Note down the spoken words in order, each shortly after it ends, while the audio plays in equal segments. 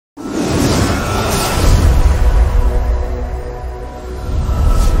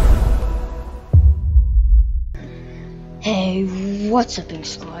What's up, Ink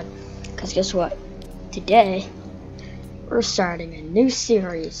Squad? Because guess what? Today, we're starting a new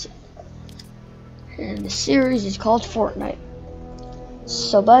series. And the series is called Fortnite.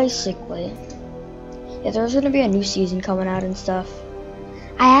 So basically, yeah, there's going to be a new season coming out and stuff.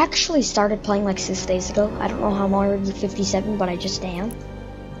 I actually started playing like 6 days ago. I don't know how I'm already 57, but I just am.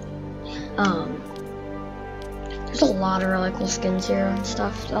 There's a lot of really cool skins here and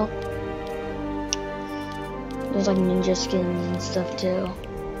stuff, though. There's like ninja skins and stuff too,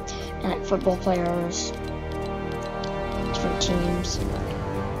 and like football players, different teams.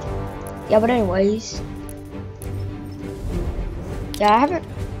 Yeah, but anyways, yeah, I haven't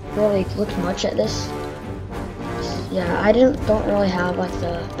really looked much at this. Yeah, I don't really have like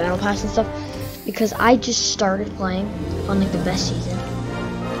the battle pass and stuff because I just started playing on like the best season,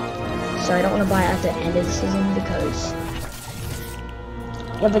 so I don't want to buy it at the end of the season because.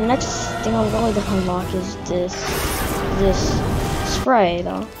 Yeah, but the next thing I'm really gonna unlock is this spray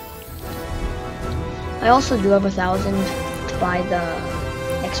though. I also do have 1,000 to buy the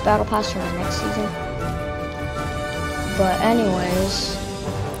X Battle Pass for the next season. But anyways,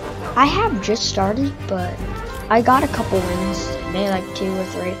 I have just started, but I got a couple wins, maybe like 2 or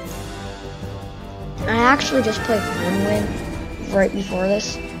 3. I actually just played 1 win right before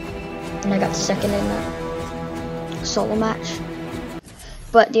this, and I got second in that solo match.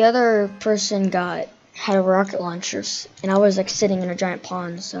 But the other person had a rocket launchers, and I was like sitting in a giant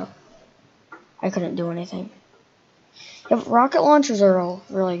pond, so I couldn't do anything. Yeah, but rocket launchers are all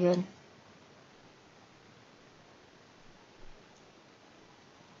really good.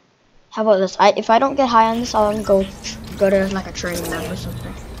 How about this? If I don't get high on this, I'll go to like a training map or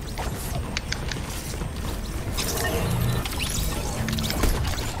something.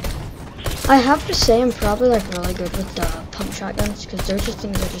 I have to say I'm probably like really good with the pump shotguns because those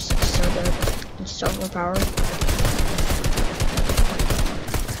things are just like, so good and so overpowered.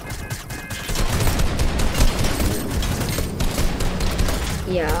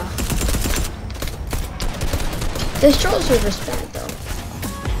 Yeah. This trolls are just bad though.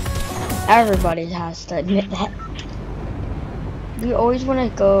 Everybody has to admit that. We always want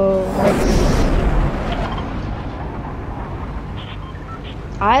to go like.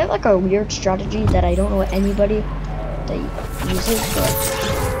 I have like a weird strategy that I don't know anybody that uses, but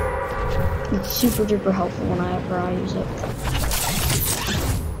it's super duper helpful whenever I use it.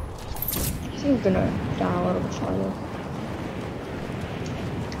 I think I'm gonna down a little bit farther.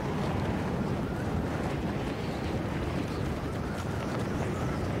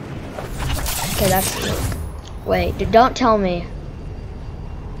 Okay, that's it. Wait, don't tell me.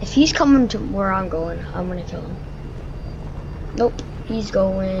 If he's coming to where I'm going, I'm gonna kill him. Nope. He's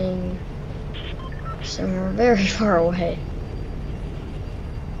going somewhere very far away.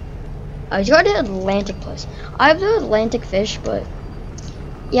 He's going to Atlantic place. I have the Atlantic fish, but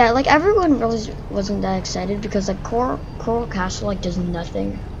yeah, like everyone really wasn't that excited because like Coral Castle like does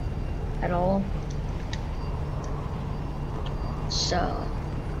nothing at all. So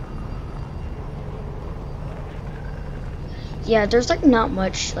yeah, there's like not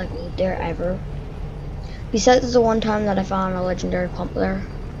much like loot there ever. Besides the one time that I found a legendary pump there.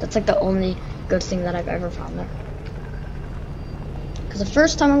 That's like the only good thing that I've ever found there. Because the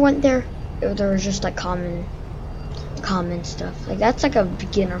first time I went there, there was just like common stuff. Like that's like a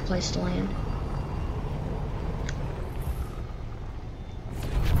beginner place to land.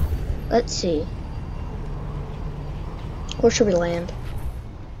 Let's see. Where should we land?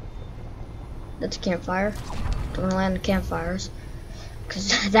 That's a campfire. Don't want to land the campfires.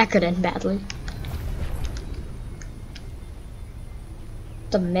 Because that could end badly.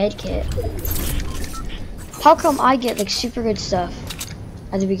 The med kit. How come I get like super good stuff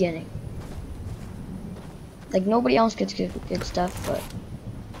at the beginning? Like nobody else gets good stuff, but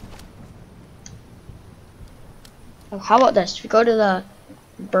oh, how about this? We go to the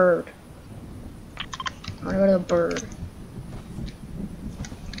bird. I wanna go to the bird.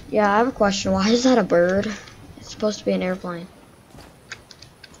 Yeah, I have a question. Why is that a bird? It's supposed to be an airplane.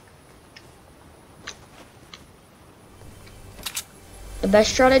 The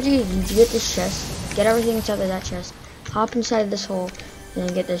best strategy is you get this chest, get everything inside of that chest, hop inside this hole, and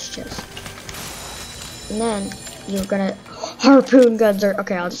then get this chest. And then you're gonna harpoon guns are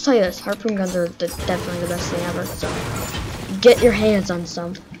okay. I'll just tell you this: harpoon guns are definitely the best thing ever. So get your hands on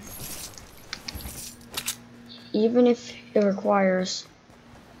some, even if it requires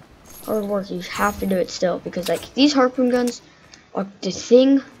hard work. You have to do it still because like these harpoon guns are the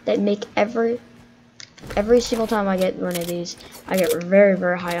thing that make every single time I get one of these, I get very,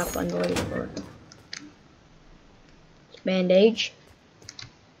 very high up on the leaderboard. Bandage.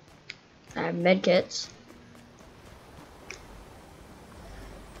 I have medkits.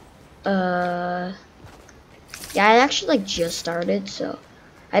 Yeah, I actually like just started, so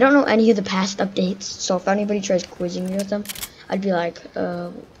I don't know any of the past updates. So if anybody tries quizzing me with them, I'd be like,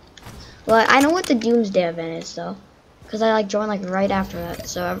 well, I know what the Doomsday event is though, because I like joined like right after that,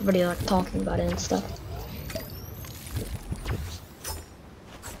 so everybody like talking about it and stuff.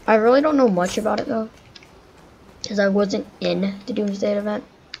 I really don't know much about it though, because I wasn't in the Doomsday event.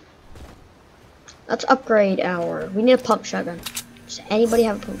 Let's upgrade our. We need a pump shotgun. Does anybody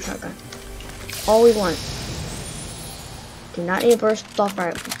have a pump shotgun? All we want. Do not need a burst off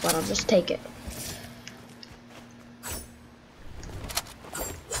rifle, but I'll just take it.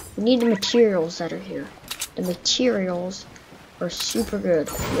 We need the materials that are here. The materials are super good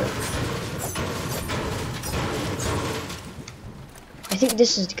here. I think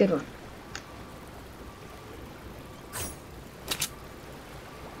this is the good one.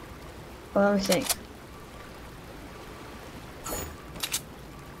 Well, let me think.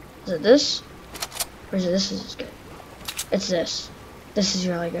 Is it this? Or is it this is good? It's this. This is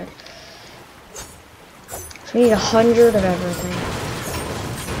really good. So we need 100 of everything.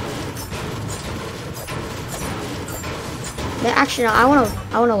 Yeah, actually, no, I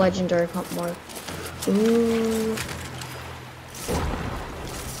want a legendary pump more. Ooh.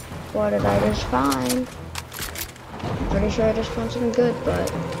 What did I just find? I'm pretty sure I just found something good,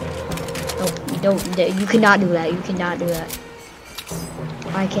 but nope, you cannot do that. You cannot do that.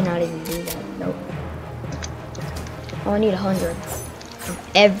 I cannot even do that. Nope. Oh, I need 100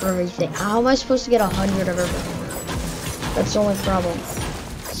 of everything. How am I supposed to get 100 of everything? That's the only problem.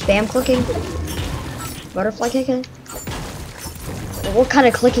 Spam clicking? Butterfly kicking? What kind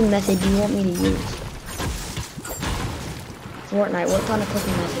of clicking method do you want me to use? Fortnite, what kind of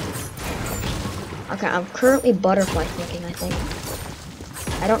clicking method? Okay, I'm currently butterfly clicking, I think.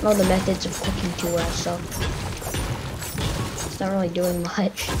 I don't know the methods of clicking too well, so it's not really doing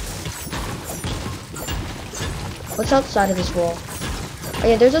much. What's outside of this wall? Oh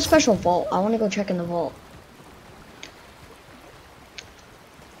yeah, there's a special vault. I want to go check in the vault.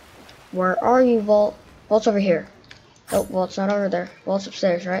 Where are you, vault? Vault's over here. Oh, vault's not over there. Vault's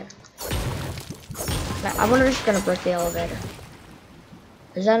upstairs, right? I wonder if it's gonna break the elevator.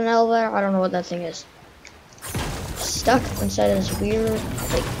 Is that an elevator? I don't know what that thing is. Stuck inside of this weird,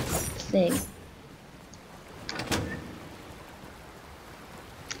 like, thing.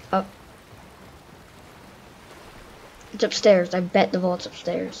 Oh. It's upstairs. I bet the vault's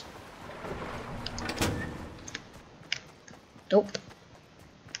upstairs. Nope.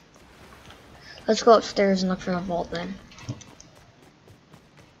 Let's go upstairs and look for the vault then.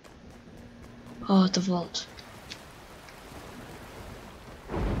 Oh, the vault.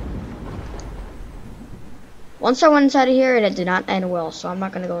 Once I went inside of here and it did not end well, so I'm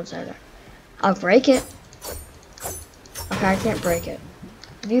not gonna go inside there. I'll break it. Okay, I can't break it.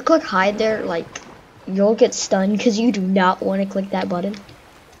 If you click hide there, like, you'll get stunned because you do not want to click that button.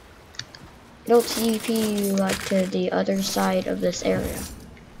 It'll TP you like to the other side of this area.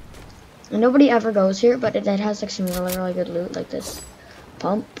 And nobody ever goes here, but it has like some really good loot, like this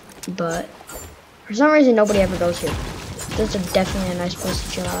pump. But for some reason, nobody ever goes here. This is definitely a nice place to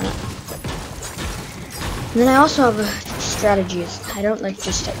chill out at. And then I also have a strategy. I don't like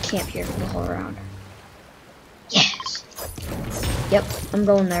just camp here for the whole round. Yes. Yep, I'm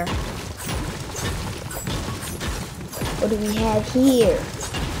going there. What do we have here?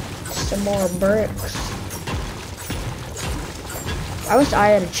 Some more bricks. I wish I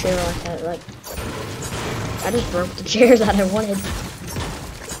had a chair like that. Like, I just broke the chair that I wanted.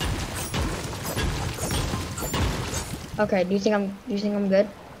 Okay, do you think I'm good?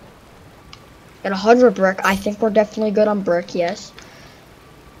 Got 100 brick. I think we're definitely good on brick. Yes.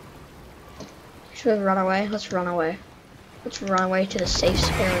 Should we run away? Let's run away. Let's run away to the safe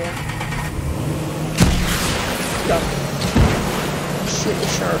area. Let's go. Shoot the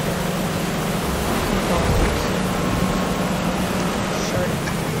shark.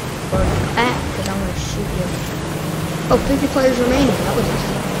 Or at, because I'm going to shoot you. Oh, 50 players remaining. That was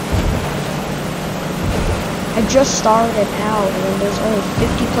easy. I just started out and there's only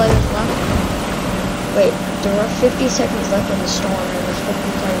 50 players left. Wait, there are 50 seconds left in the storm and there's 50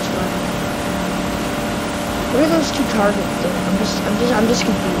 players left. What are those two targets doing? I'm just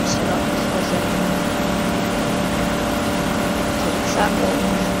confused about this whole thing. Shotgun.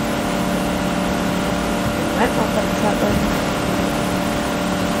 Might not have a shotgun.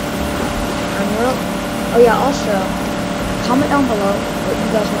 Oh yeah, also, comment down below what you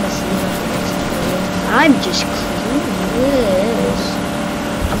guys want to see in the next video. I'm just clueless.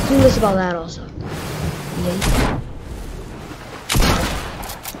 I'm clueless about that also. Yeah.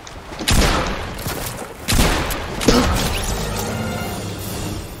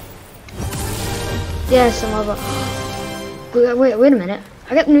 Yes, I'm lava. Wait a minute.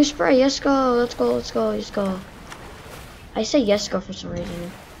 I got the new spray. Yes, go. Let's go. Let's go. Let's go. I say yes, go for some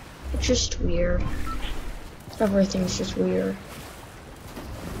reason. It's just weird. Everything's just weird.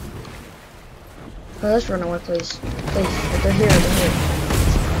 Oh, let's run away, please. Please. They're here. They're here.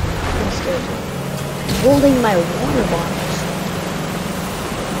 I'm scared. I'm holding my water bottles.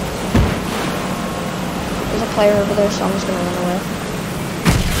 There's a player over there, so I'm just gonna run away.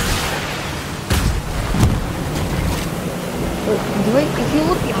 Wait, if you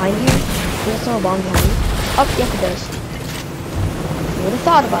look behind you, does it throw a bomb behind you? Oh, yes it does. You would have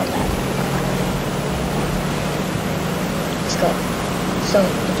thought about that. Let's go. So,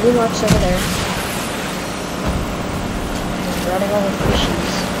 the blue mark's over there. Just running all the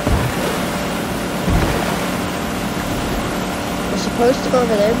fishies. We're supposed to go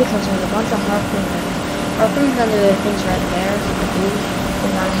over there because there's a bunch of harpoons. Harpoons under the things right there. The blue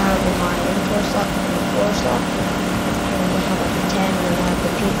thing I have in my inventory slot, in the floor slot. And we have like a 10, and we have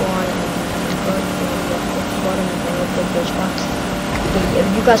the people on it, and it's good, and the bottom, and the big bitch box.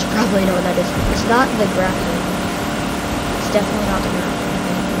 You guys probably know what that is. It's not the grappler. It's definitely not the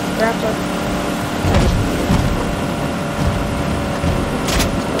grappler.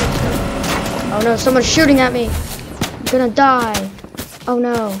 Oh no, someone's shooting at me. I'm gonna die. Oh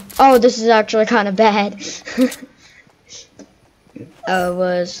no. Oh, this is actually kind of bad. I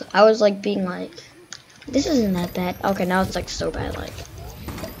was like being like, this isn't that bad. Okay, now it's like so bad, like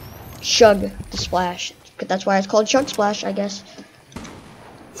Chug the Splash. That's why it's called Chug Splash, I guess.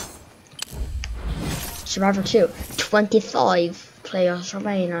 Survivor 2, 25 players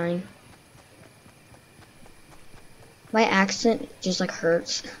remaining. My accent just like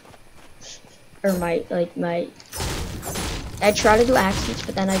hurts. Or I try to do accents,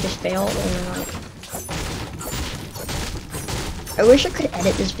 but then I just fail, and then like, I wish I could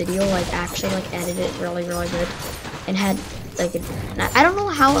edit this video, like actually like edit it really good, and had like, I don't know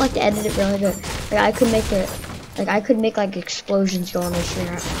how like to edit it really good. Like I could make it, like I could make like explosions go on the screen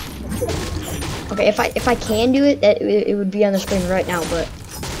right now. Okay, if I can do it, it would be on the screen right now, but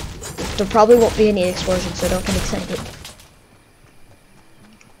there probably won't be any explosions, so don't get excited.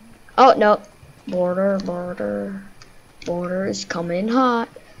 Oh no. Border is coming hot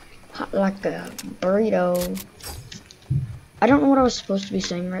like a burrito. I don't know what I was supposed to be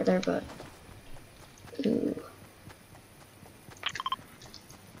saying right there, but ooh.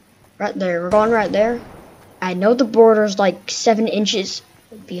 Right there, we're going right there. I know the border's like 7 inches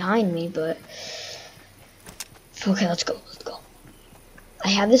behind me, but okay, let's go. I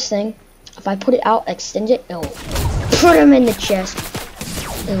have this thing. If I put it out, extend it, it'll put him in the chest.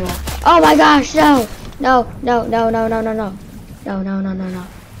 Oh my gosh, no. No.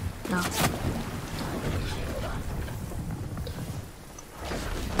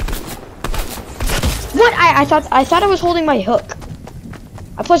 What? I thought I was holding my hook.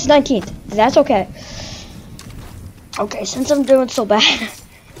 I plus 19th. That's okay. Okay, since I'm doing so bad,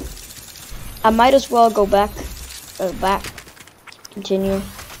 I might as well go back. Continue.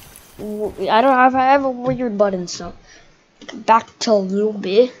 I have a weird button, so back to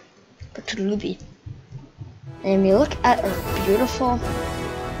Luby. And we look at her beautiful.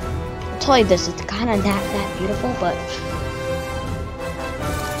 I'll tell you this, it's kind of not that beautiful, but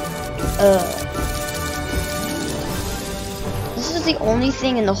this is the only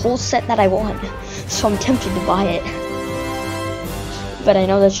thing in the whole set that I want, so I'm tempted to buy it. But I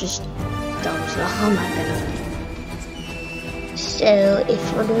know that's just dumb, so I'm not gonna. So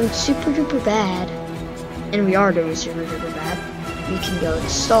if we're doing super duper bad, and we are doing super duper bad, we can go to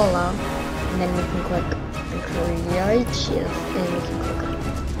solo, and then we can click creative, and we can click on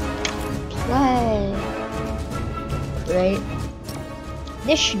play. Right?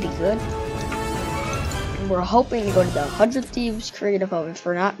 This should be good. And we're hoping to go to the 100 Thieves creative hub. If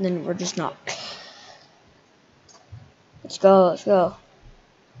we're not, then we're just not. Let's go.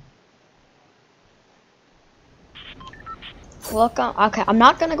 Look on. Okay, I'm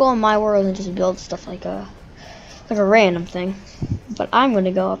not gonna go in my world and just build stuff like a random thing, but I'm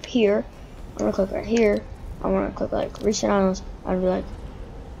gonna go up here. I'm gonna click right here. I'm gonna click like recent islands. I'd be like,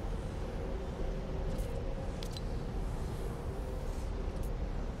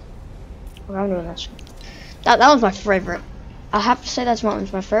 okay, I'm doing this. That one's my favorite. I have to say that's my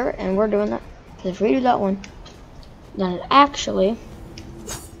favorite, and we're doing that because if we do that one, then it actually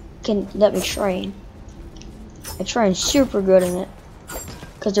can let me train. I train super good in it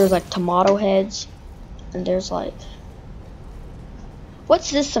because there's like tomato heads, and there's like,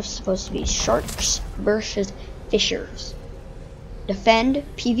 what's this stuff supposed to be? Sharks versus fishers. Defend,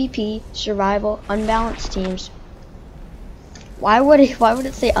 PvP, survival, unbalanced teams. Why would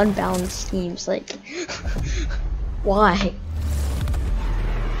it say unbalanced teams? Like, why?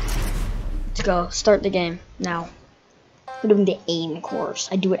 Let's go. Start the game now. We're doing the aim course.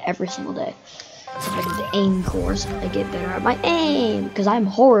 I do it every single day. If I do the aim course, I get better at my aim because I'm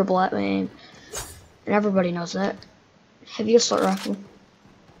horrible at my aim, and everybody knows that. Heavy assault rifle,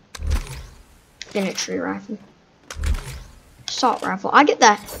 infantry rifle, assault rifle. I get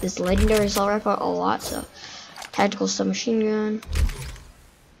that this legendary assault rifle a lot. So, tactical submachine gun.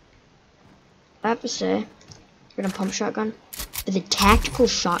 I have to say, we're gonna pump shotgun, but the tactical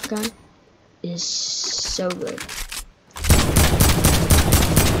shotgun is so good.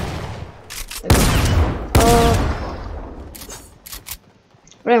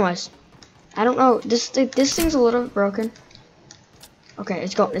 But anyways, I don't know. This thing's a little bit broken. Okay,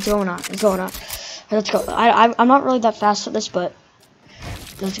 it's going on. Let's go. I'm not really that fast at this, but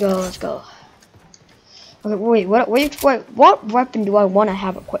let's go. Okay, wait. What weapon do I want to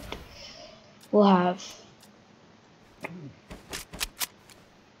have equipped? We'll have.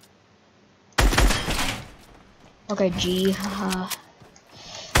 Okay, G.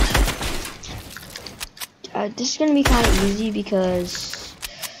 This is gonna be kind of easy because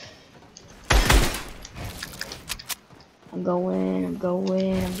I'm going.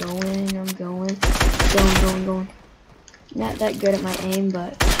 Not that good at my aim,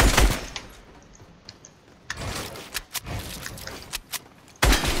 but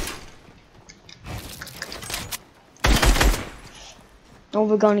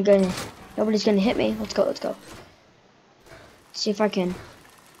nobody's gonna hit me. Let's go. Let's see if I can.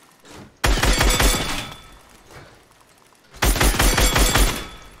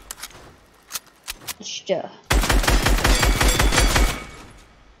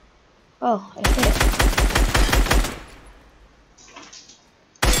 Oh, I hit it.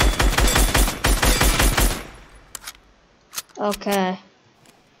 Okay.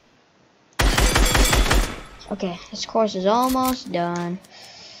 Okay, this course is almost done.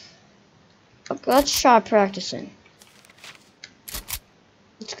 Okay, let's try practicing.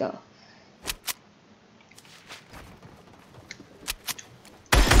 Let's go.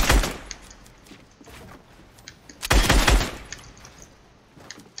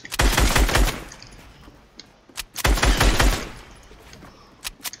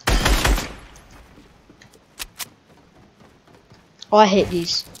 Oh, I hate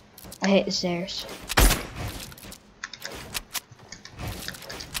these. I hate the stairs.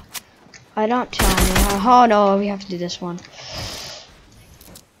 I don't tell me how. Oh no, we have to do this one.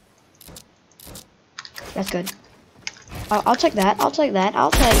 That's good. I'll take that. I'll take that.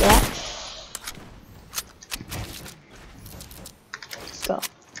 Let's go.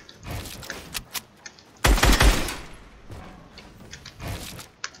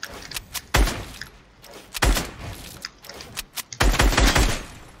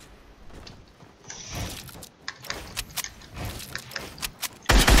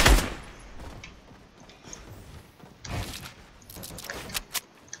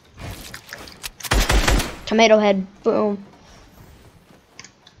 Tomato head, boom.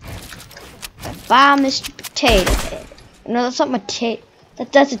 Goodbye, Mr. Potato Head. No, that's not my potato.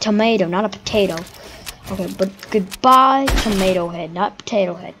 That's a tomato, not a potato. Okay, but goodbye, Tomato Head, not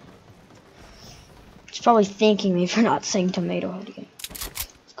Potato Head. It's probably thanking me for not saying Tomato Head again.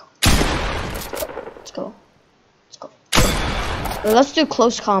 Let's go. Let's do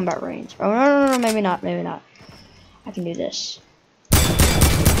close combat range. Oh no, maybe not. I can do this.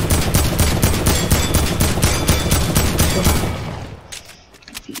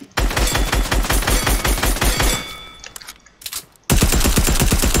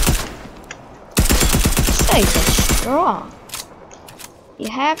 This guy's strong. You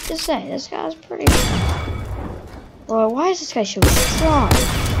have to say, this guy's pretty strong. Well, why is this guy so strong?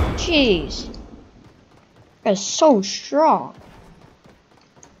 Jeez. This guy's so strong.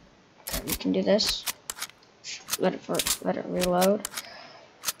 Okay, we can do this. Let it reload.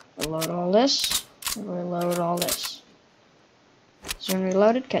 Reload all this. Reload all this. Is it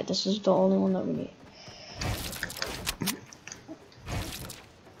reloaded? Okay, this is the only one that we need.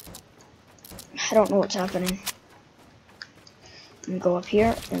 I don't know what's happening. We go up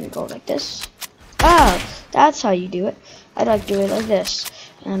here, and we go like this. Oh, that's how you do it. I like to do it like this.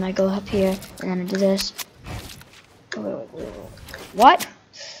 And I go up here, and then I do this. Wait. What?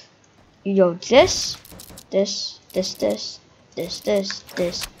 You go this.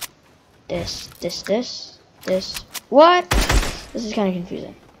 What? This is kind of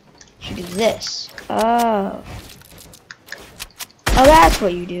confusing. You do this. Oh, that's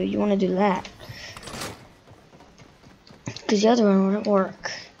what you do. You want to do that. Because the other one wouldn't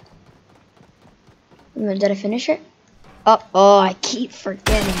work. Did I finish it? Oh, I keep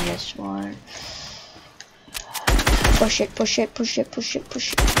forgetting this one. Push it, push it, push it, push it,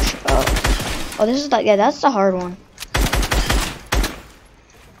 push it, push it. Oh, this is like, yeah, that's the hard one.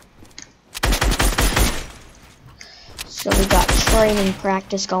 So we got training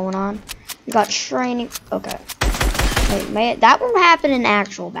practice going on. We got training. Okay. Wait, that won't happen in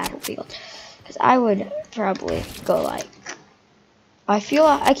actual Battlefield. Because I would probably go like. I feel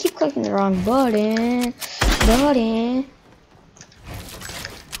like I keep clicking the wrong button.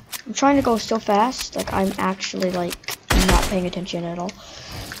 I'm trying to go so fast. Like I'm actually like not paying attention at all.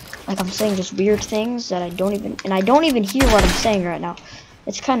 Like I'm saying just weird things that I don't even hear what I'm saying right now.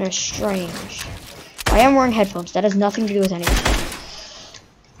 It's kind of strange. I am wearing headphones. That has nothing to do with anything.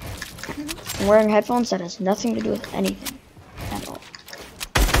 I'm wearing headphones. That has nothing to do with anything at all.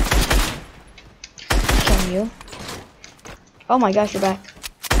 Can you? Oh my gosh, you're back.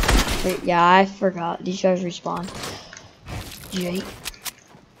 Wait, yeah, I forgot. These guys respawn. Jake.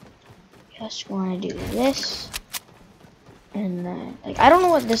 Just want to do this. And then, like, I don't know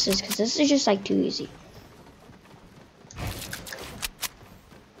what this is because this is just like too easy.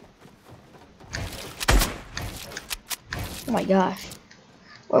 Oh my gosh.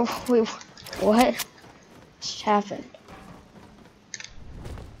 Wait, what just happened?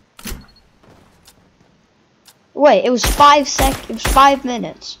 Wait, it was 5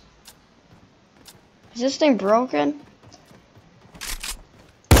 minutes. Is this thing broken?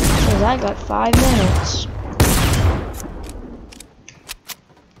 Because I got 5 minutes.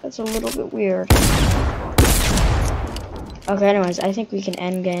 That's a little bit weird. Okay, anyways, I think we can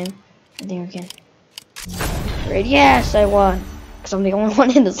end game. I think we can. Great, yes, I won. Because I'm the only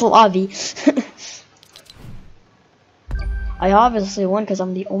one in this lobby. I obviously won because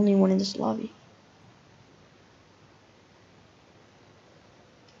I'm the only one in this lobby.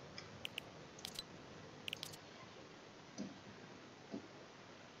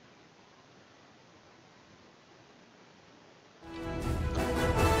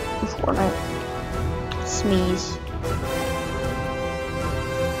 Fortnite. Sneeze.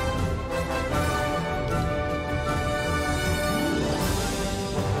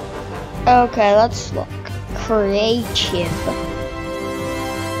 Okay, let's look. Creative.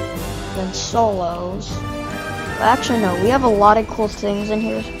 Then solos. But actually, no, we have a lot of cool things in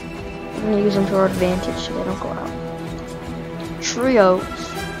here. We're gonna use them to our advantage so they don't go out. Trios.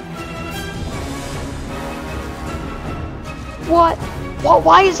 What? Well,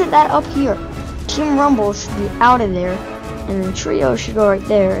 why isn't that up here? Team Rumble should be out of there, and then Trio should go right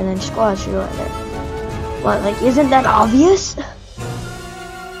there, and then Squad should go right there. What, like, isn't that obvious?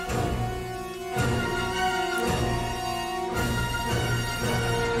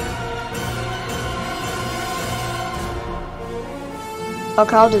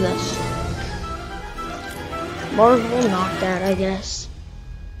 Okay, I'll do this. More will knock that, I guess.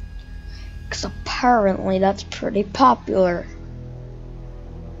 Because apparently that's pretty popular.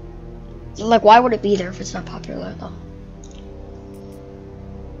 Like, why would it be there if it's not popular, though?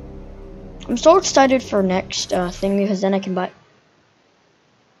 I'm so excited for next thing because then I can buy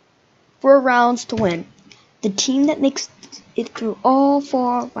 4 rounds to win. The team that makes it through all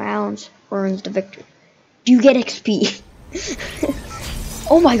 4 rounds earns the victory. Do you get XP?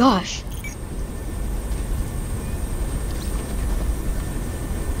 Oh my gosh.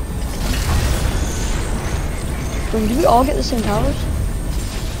 Wait, do we all get the same powers?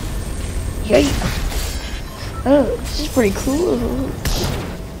 Yeah. Oh, this is pretty cool.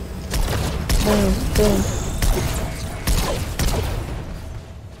 Boom, boom.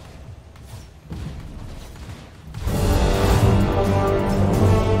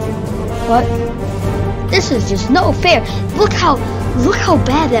 What? This is just no fair. Look how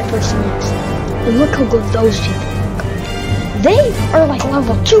bad that person is. And look how good those people look. They are like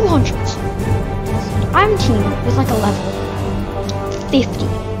level 200s. I'm team with like a level 50.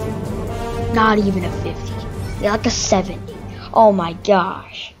 Not even a 50. They're like a 70. Oh my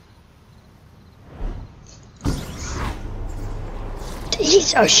gosh.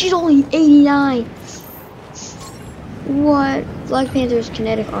 She's only 89. What? Black Panther's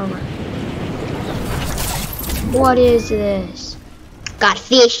kinetic armor. What is this? Got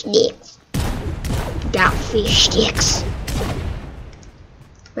fish sticks. Got fish sticks.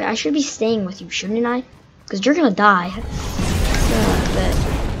 Wait, I should be staying with you, shouldn't I? Because you're gonna die. Yeah, but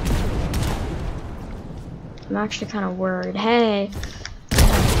I'm actually kind of worried. Hey.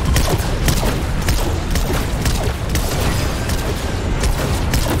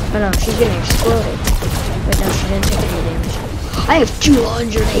 Oh no, she's getting exploded. Wait, no, she didn't take any damage. I have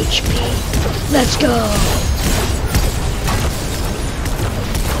 200 HP. Let's go.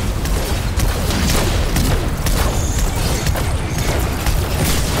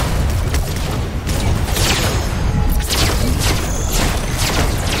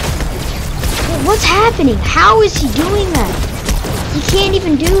 What's happening? How is he doing that? He can't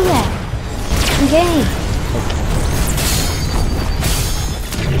even do that in game.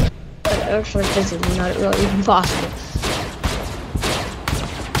 Actually, physically, not really even possible.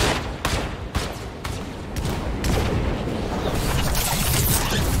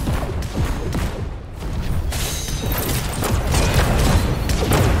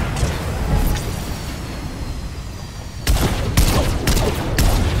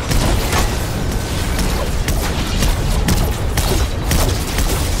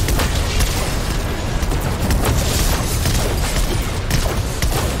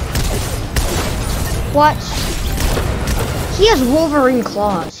 What? He has Wolverine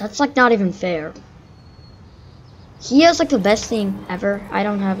claws. That's like not even fair. He has like the best thing ever. I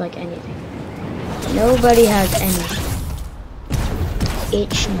don't have like anything. Nobody has anything.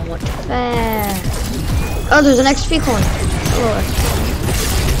 It's not fair. Oh, there's an XP coin. Oh,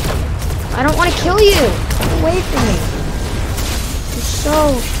 I don't want to kill you. Get away from me. You're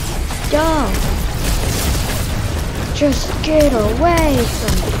so dumb. Just get away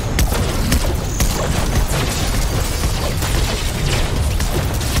from me.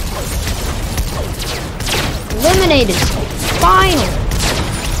 Eliminated. Finally.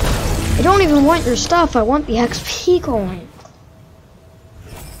 I don't even want your stuff. I want the XP coin.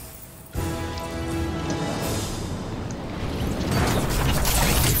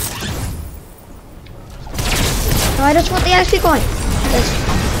 No, I just want the XP coin.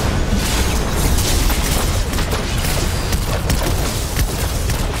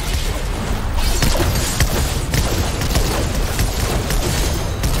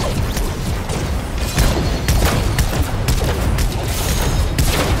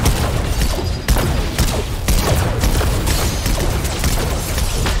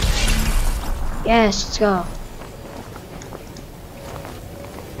 Yes, let's go.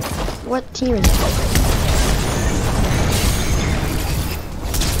 What team is it?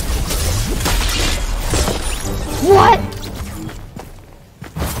 What?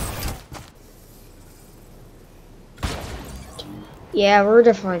 Yeah, we're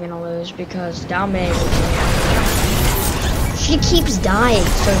definitely gonna lose because Dominator. She keeps dying,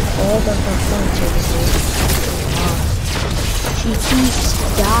 so all of her points are the same. She keeps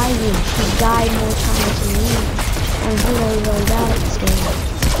dying. She's died more times than me. I'm really bad at this game.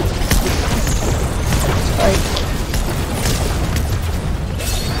 Like,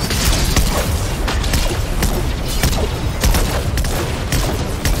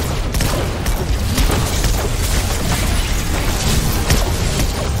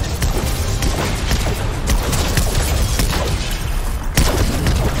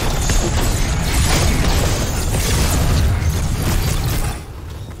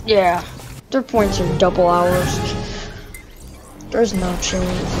 yeah, their points are double ours. There's no chance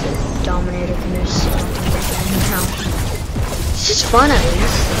that Dominator can miss anyhow. This is fun at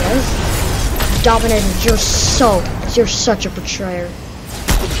least, guys. Dominator, you're such a betrayer.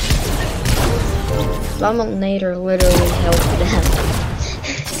 Dominator literally helped them.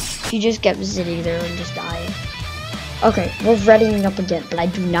 She just kept sitting there and just dying. Okay, we're readying up again, but I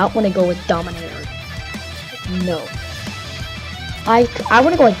do not want to go with Dominator. No. I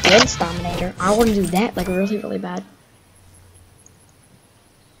want to go against Dominator. I want to do that like really, really bad.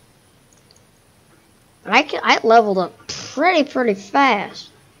 But I leveled up pretty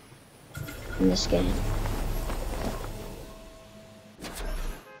fast in this game.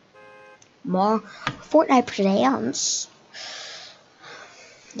 More Fortnite presents.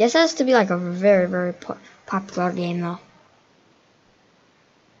 This has to be like a very popular game though.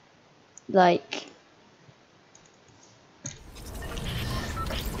 Like,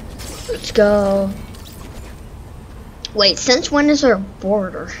 let's go. Wait, since when is there a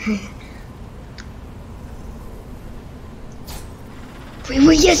border?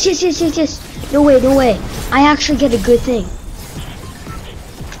 wait, yes. No way. I actually get a good thing.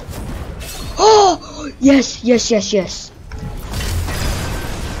 Oh, yes.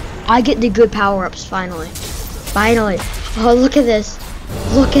 I get the good power-ups finally. Oh, look at this.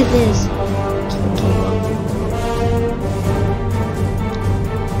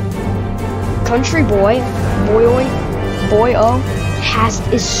 Country boy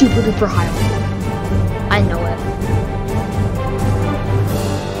is super duper high. I know it.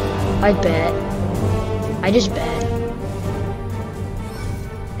 I bet. I just bet.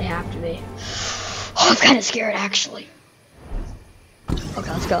 They have to be. Oh, I'm kind of scared actually. Okay,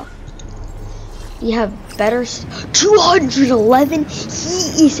 let's go. You have better 211.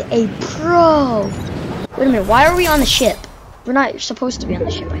 He is a pro. Wait a minute. Why are we on the ship? We're not supposed to be on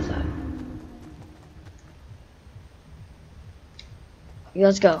the ship, I thought.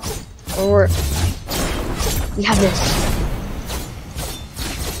 Let's go. Or We have this.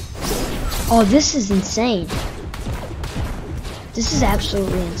 Oh, this is insane. This is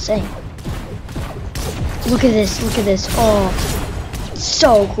absolutely insane. Look at this, look at this. Oh,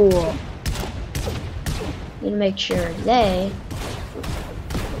 so cool. Need to make sure they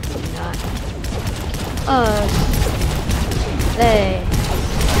not us. They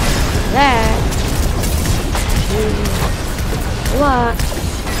that what?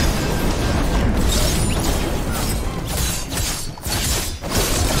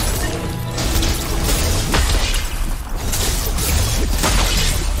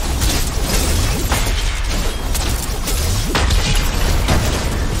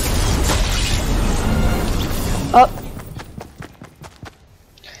 Oh.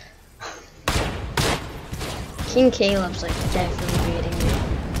 King Caleb's like definitely beating me.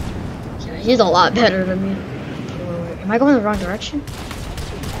 Yeah, he's a lot better than me. Wait, am I going the wrong direction?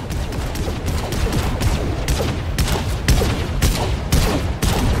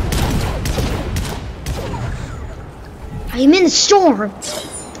 I'm in the storm.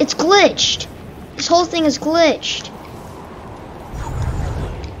 It's glitched. This whole thing is glitched.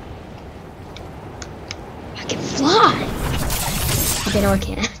 I can fly. Okay, no I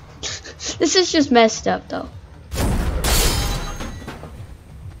can't. This is just messed up though.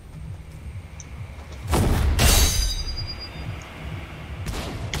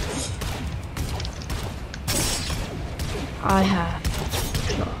 I have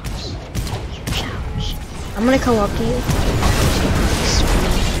claws. Your challenge. I'm gonna come up to you. You're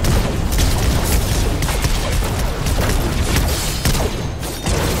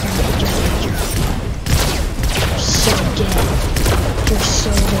so dead. You're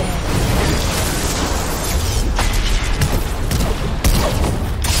so dead.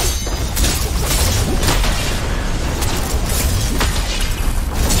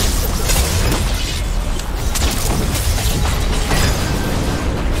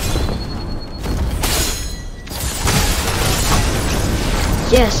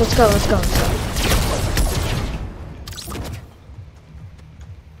 Yes, let's go, let's go, let's go.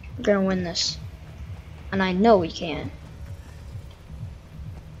 We're gonna win this. And I know we can.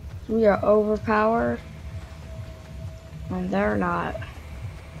 We are overpowered. And they're not.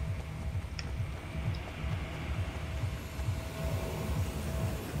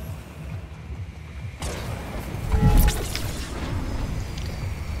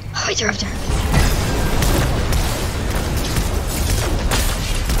 Oh wait, they're up there.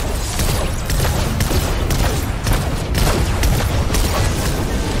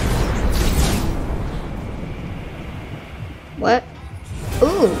 What?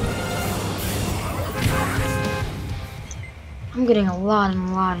 Ooh. I'm getting a lot and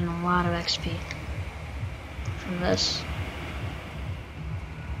a lot and a lot of XP from this.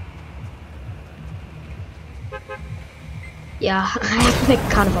 Yeah, I have to make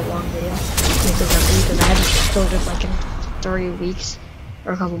kind of a long video because I haven't uploaded like in 3 weeks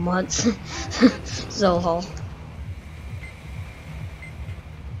or a couple months. So,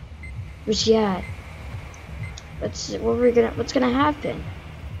 where's she at? What's gonna happen?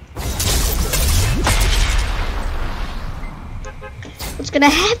 What's gonna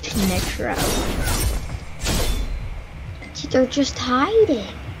happen next round? See, they're just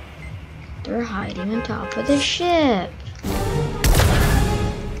hiding. They're hiding on top of the ship.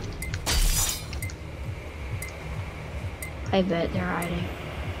 I bet they're hiding.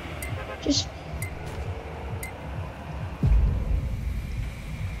 Just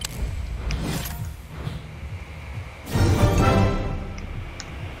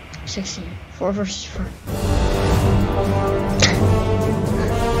 16. 4 versus 4. The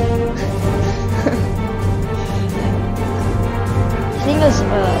thing is,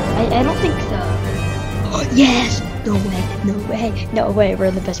 I don't think the... Oh, yes! No way, no way, no way. We're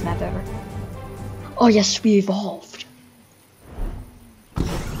in the best map ever. Oh, yes, we evolved.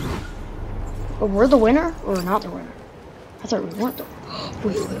 But we're the winner, or not the winner? I thought we weren't the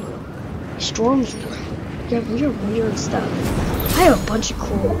wait. Storms. Yeah, weird stuff. I have a bunch of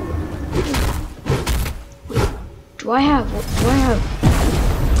cool. Do I have?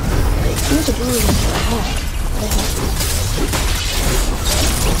 Things are really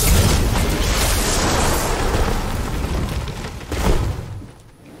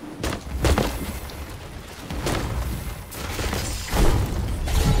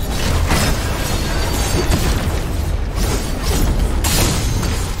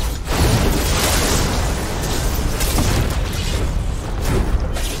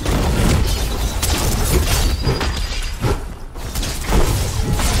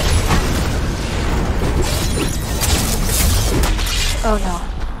Oh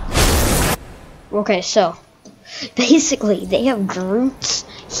no. Okay, so Basically, they have Groot's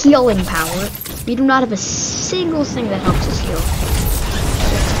healing power. We do not have a single thing that helps us heal.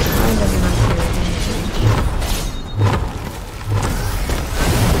 It's kind of an unfair advantage.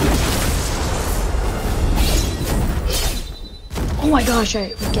 Oh my gosh, I'm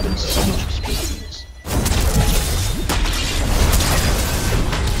getting so much XP from this.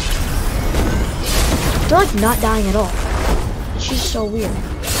 They're like not dying at all. It's just so weird.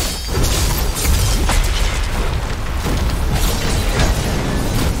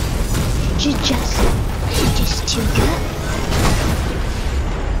 She's just too good.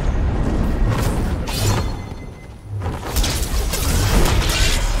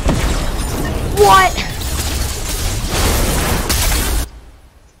 What?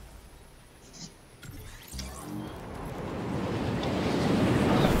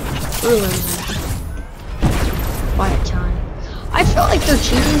 Quiet time. I feel like they're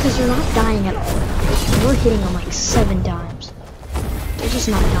cheating because they're not dying at all. We're hitting them like 7 times. They're just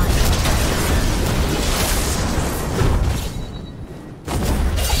not dying.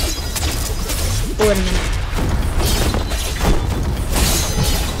 Wait a minute.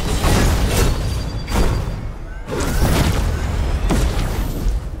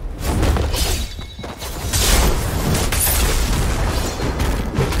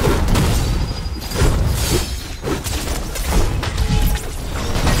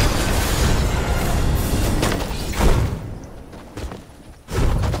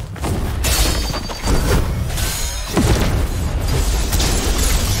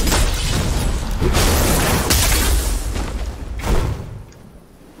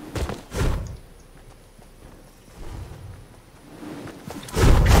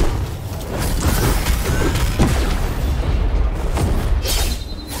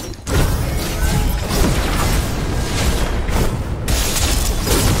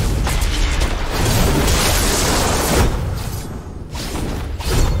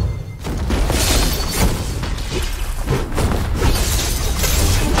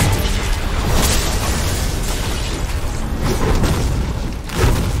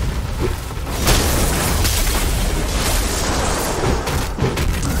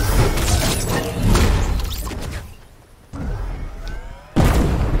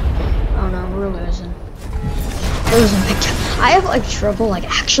 I have like trouble like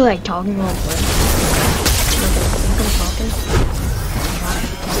actually like talking while playing.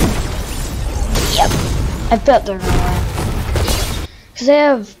 Yep. I bet they're gonna win. Cause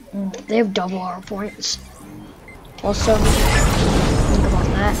they have double our points. Also, think about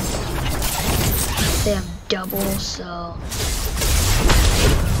that. They have double, so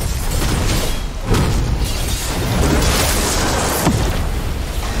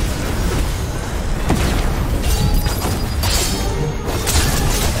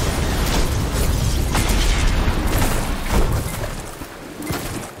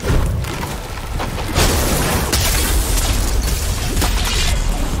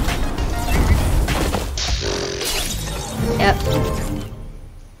yep.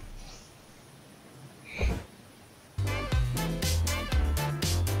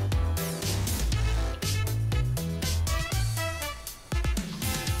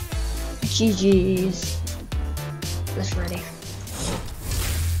 GG's. That's ready.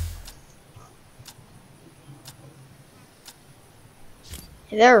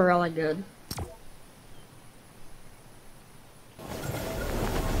 They're really good.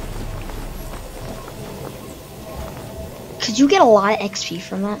 Cause you get a lot of XP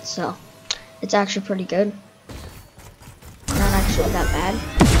from that, so it's actually pretty good. Not actually that bad.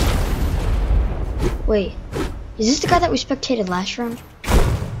 Wait, is this the guy that we spectated last round?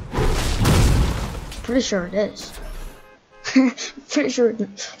 Pretty sure it is. Pretty sure we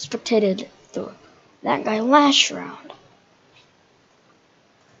spectated that guy last round.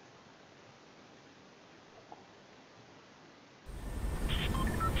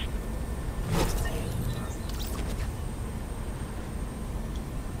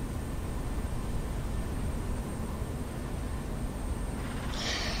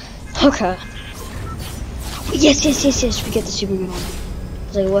 Okay. Yes, yes, yes, yes. We get the super good one.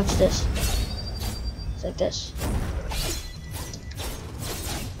 It's like, what's this? It's like this.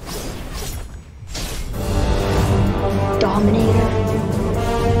 Dominator.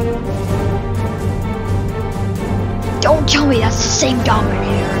 Don't tell me that's the same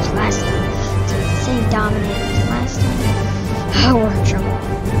Dominator as last time. It's like the same Dominator as last time. Oh, we're in trouble.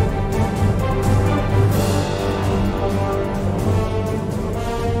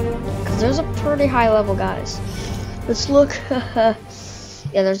 There's a pretty high level guys. Let's look.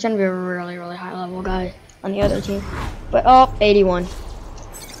 Yeah, there's gonna be a really, really high level guy on the other team. But oh, 81.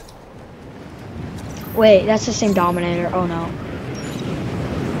 Wait, that's the same Dominator. Oh no.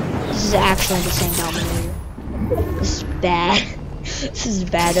 This is actually the same Dominator. This is bad. This is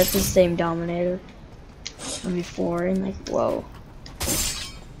bad. That's the same Dominator from before. And like, whoa.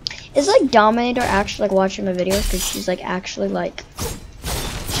 Is like Dominator actually like watching my videos? Because she's like actually like,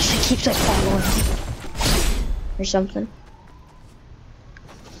 she keeps like following me or something.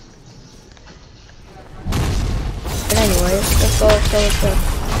 But anyways, let's go.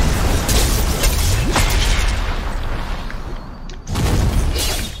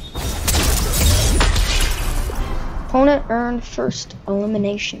 Opponent earned first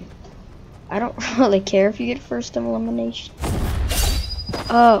elimination. I don't really care if you get first elimination.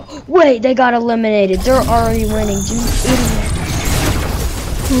 Oh, wait, they got eliminated. They're already winning, dude. Idiot.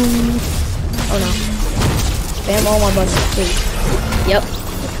 Oh no. Spam all my buttons, please. Yep.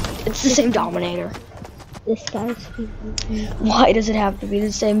 It's the same Dominator. This guy's Why does it have to be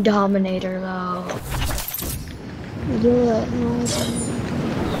the same Dominator, though? You're no.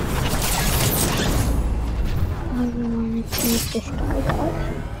 I want to keep this guy up.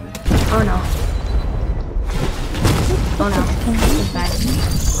 Oh no. Oh no. It's bad.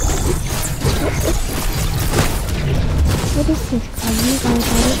 What is this guy?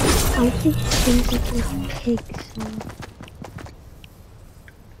 I just think it's a pig.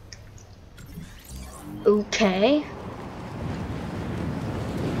 Okay.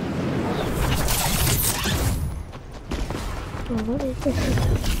 Well, what is this?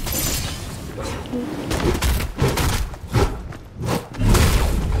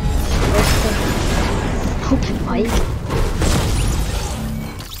 Open mic.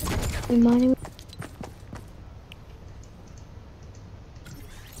 Reminding me.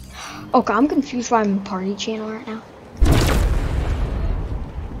 Okay, I'm confused why I'm in party channel right now.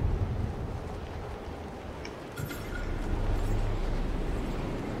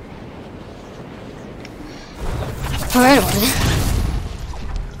 Oh, anyway.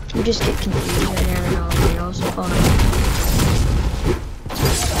 You just get confused right now and all videos.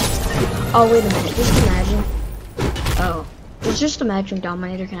 Oh, wait a minute. Just imagine. Oh. Just imagine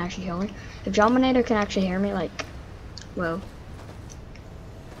Dominator can actually hear me. If Dominator can actually hear me, like, well,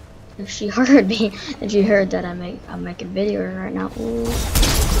 if she heard me and she heard that I'm making video right now. Ooh.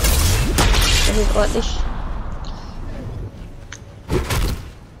 What this?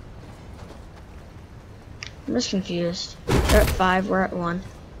 I'm just confused. They're at 5, we're at 1,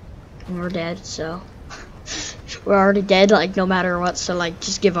 and we're dead. So we're already dead. Like no matter what. So like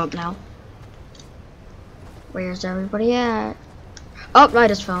just give up now. Where's everybody at? Oh, I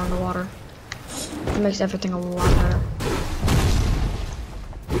just fell in the water. It makes everything a lot better.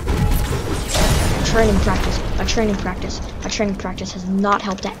 Training practice. My training practice has not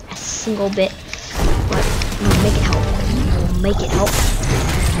helped that a single bit. But we'll make it help. We'll make it help.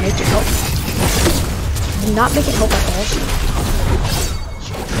 Make it help. Will not make it help at all.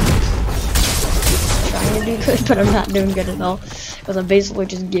 Trying to do good, but I'm not doing good at all. Because I'm basically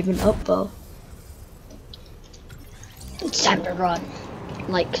just giving up though. It's time to run.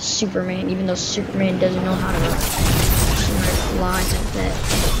 Like Superman, even though Superman doesn't know how to run. Flies like that.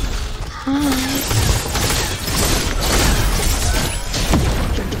 Hi.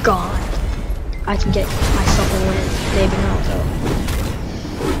 You're gone. I can get myself a win. Maybe not though.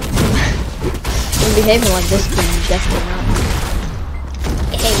 I'm behaving like this, then definitely not.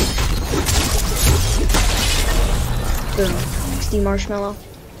 Hey. Boom. XD Marshmallow.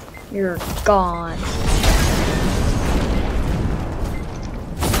 You're gone.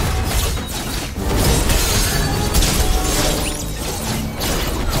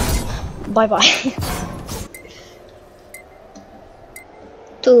 Bye-bye.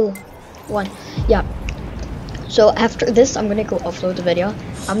 2, 1. Yeah. So after this, I'm gonna go upload the video.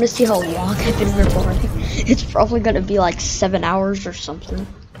 I'm gonna see how long I've been recording. It's probably gonna be like 7 hours or something.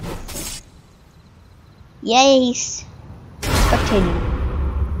 Yes. Spectating.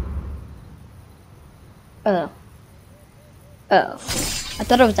 Oh. I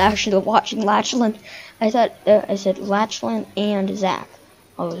thought I was actually watching Latchland. I said Latchland and Zach.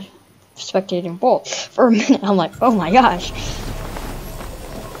 I was spectating both for a minute. I'm like, oh my gosh.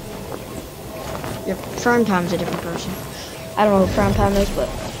 Yeah, Prime Time's a different person. I don't know who Prime Time is, but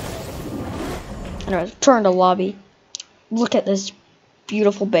anyways, turn to lobby. Look at this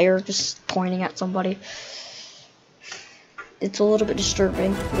beautiful bear just pointing at somebody. It's a little bit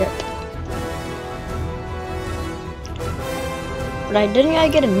disturbing. Yep. But didn't I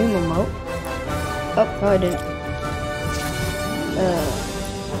get a new remote? Oh, no I didn't.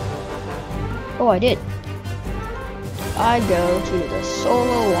 Oh, I did. I go to the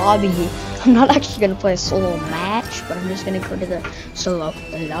solo lobby. I'm not actually gonna play a solo match, but I'm just gonna go to the solo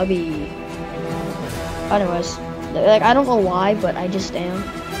lobby. Anyways, like I don't know why, but I just am.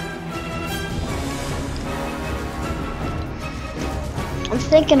 I'm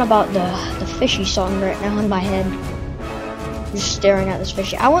thinking about the fishy song right now in my head. I'm just staring at this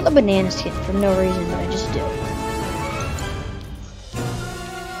fishy. I want the banana skin for no reason, but I just do.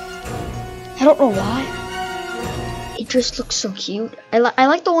 I don't know why. It just looks so cute. I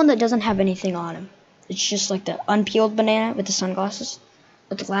like the one that doesn't have anything on him. It's just like the unpeeled banana with the sunglasses.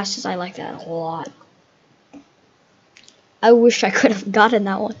 With the glasses, I like that a lot. I wish I could have gotten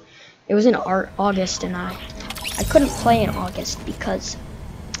that one. It was in August, and I couldn't play in August because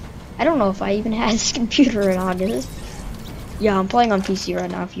I don't know if I even had this computer in August. Yeah, I'm playing on PC right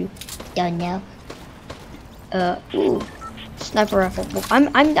now. If you don't know. Ooh, sniper rifle. Well,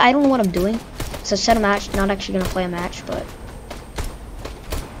 I don't know what I'm doing. So set a match. Not actually gonna play a match, but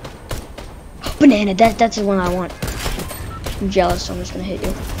banana. That's the one I want. I'm jealous, so I'm just gonna hit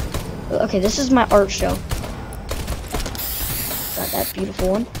you. Okay, this is my art show. Got that beautiful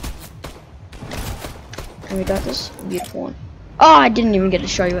one. And we got this beautiful one. Oh, I didn't even get to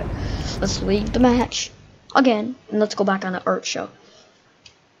show you it. Let's leave the match again, and let's go back on the art show.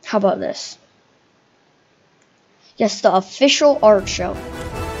 How about this? Yes, the official art show.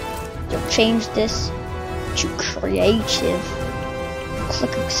 You'll change this to creative.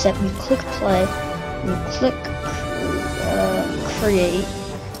 Click accept, you click play, you click create,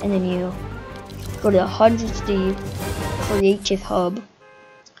 and then you go to the 100D creative hub,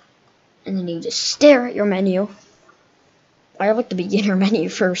 and then you just stare at your menu. I like the beginner menu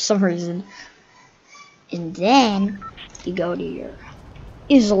for some reason. And then you go to your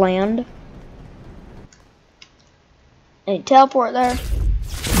Island and you teleport there.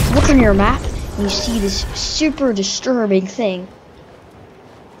 Look on your map and you see this super disturbing thing.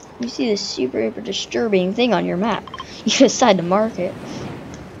 You see this super disturbing thing on your map. You decide to mark it.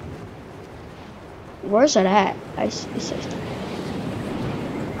 Where's that at?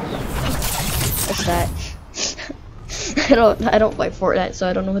 What's that? I don't play Fortnite, so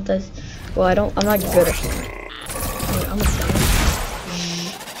I don't know what this. Well, I'm not good at Fortnite. I'm a fan.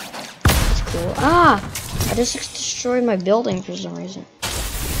 That's cool. Ah! I just destroyed my building for some reason.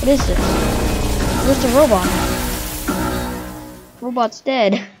 What is this? Where's the robot? Robot's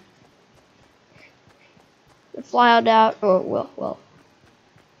dead. Fly out. Oh, well.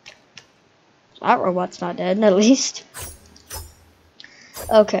 That robot's not dead, at least.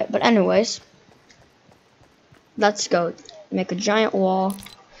 Okay, but anyways. Let's go make a giant wall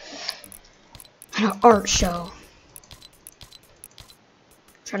and an art show.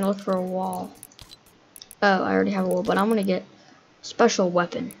 Trying to look for a wall. Oh, I already have a wall, but I'm gonna get a special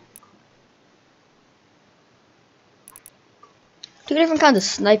weapon. 2 different kinds of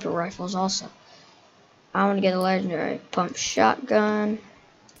sniper rifles also. I want to get a legendary pump shotgun.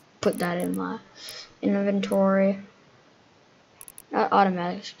 Put that in my inventory. Not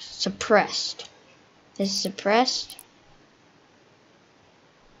automatic, suppressed. Is suppressed.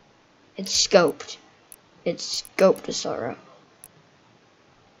 It's scoped. It's scoped to sorrow.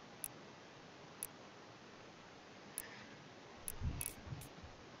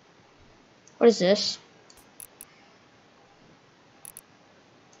 What is this?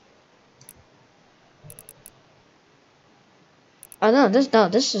 Oh no,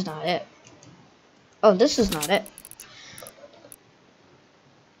 this is not it. Oh, this is not it.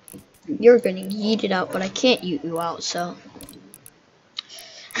 You're gonna yeet it out, but I can't yeet you out, so.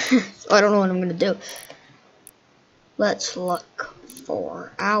 So I don't know what I'm gonna do. Let's look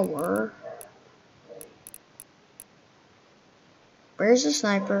for our. Where's the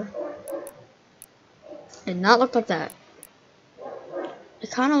sniper? Did not look like that.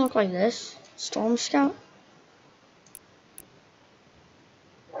 It kind of looked like this. Storm Scout.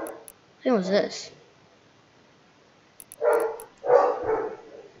 I think it was this.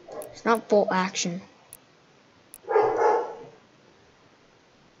 It's not bolt action.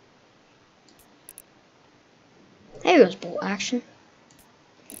 Maybe it was bolt action.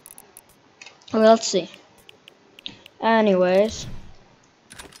 Okay, let's see. Anyways.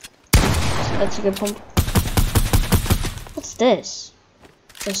 That's a good pump. What's this?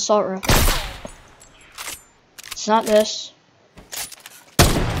 The assault rifle. It's not this.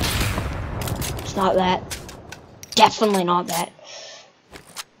 It's not that. Definitely not that.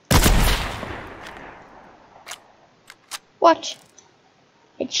 What?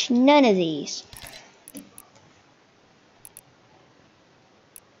 It's none of these.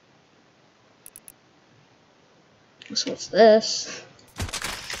 So what's this?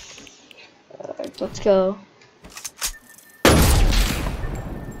 Alright, let's go.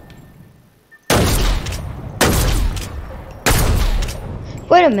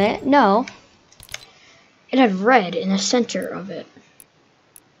 Wait a minute, no. It had red in the center of it.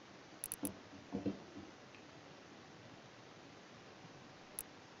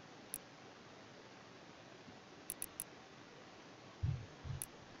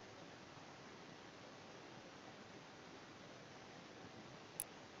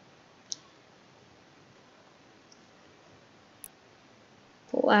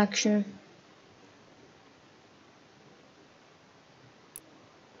 Full action.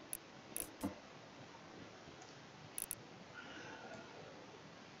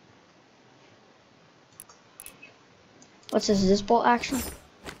 What's this? Is this bolt action?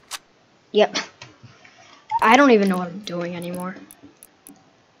 Yep. I don't even know what I'm doing anymore.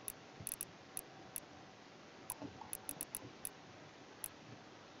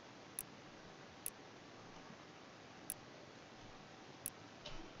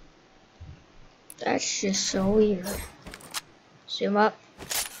 That's just so weird. Zoom up,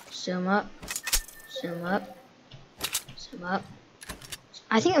 zoom up, zoom up, zoom up.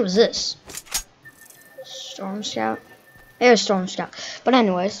 I think it was this. Storm Scout. It was Storm Scout. But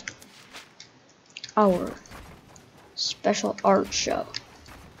anyways, our special art show.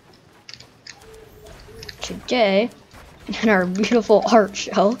 Today, in our beautiful art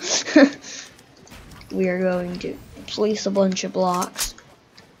show, we are going to place a bunch of blocks.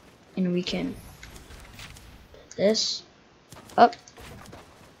 And we can put this up,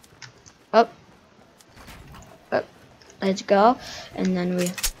 up, up. Let's go. And then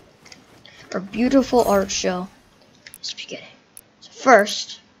our beautiful art show is beginning. So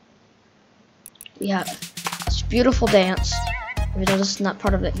first, we have this beautiful dance. Even though this is not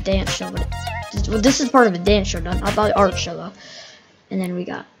part of the dance show, but this is part of the dance show, not the art show though. And then we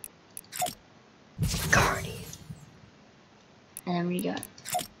got Guardian. And then we got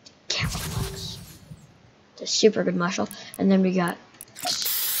Camouflage. It's a super good muscle. And then we got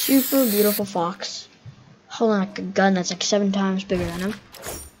super beautiful fox holding like a gun that's like 7 times bigger than him.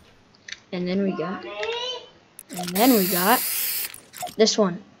 And then we got this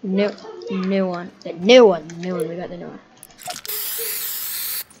one, new one, we got the new one.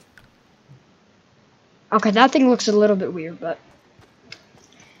 Okay, that thing looks a little bit weird, but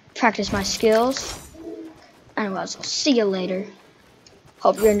practice my skills. Anyways, I'll see you later.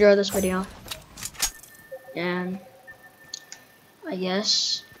 Hope you enjoy this video. And I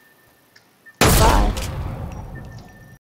guess